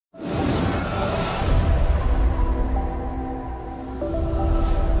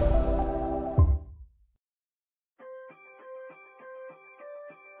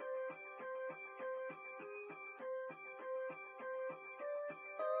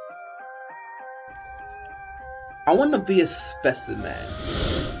I want to be a specimen.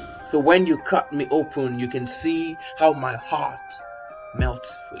 So when you cut me open, you can see how my heart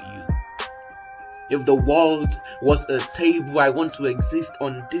melts for you. If the world was a table, I want to exist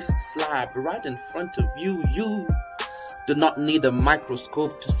on this slab right in front of you. You do not need a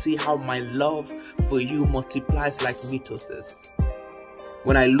microscope to see how my love for you multiplies like mitosis.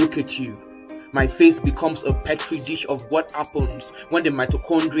 When I look at you, my face becomes a petri dish of what happens when the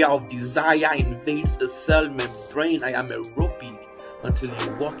mitochondria of desire invades a cell membrane. I am aerobic until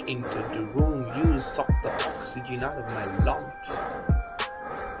you walk into the room. You suck the oxygen out of my lungs.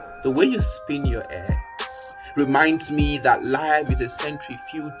 The way you spin your hair reminds me that life is a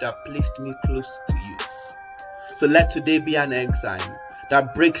centrifuge that placed me close to you. So let today be an enzyme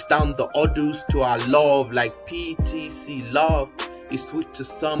that breaks down the hurdles to our love like PTC. Love is sweet to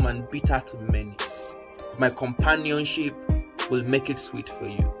some and bitter to many. My companionship will make it sweet for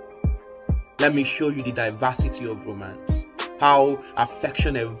you. Let me show you the diversity of romance, how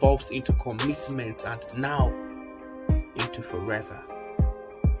affection evolves into commitment and now into forever.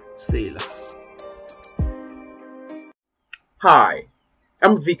 Sailor. Hi,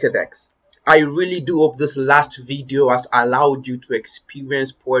 I'm Vic'Adex. I really do hope this last video has allowed you to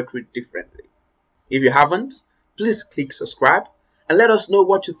experience poetry differently. If you haven't, please click subscribe and let us know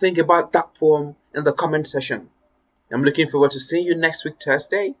what you think about that poem in the comment section. I'm looking forward to seeing you next week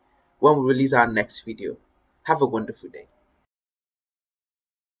Thursday when we release our next video. Have a wonderful day.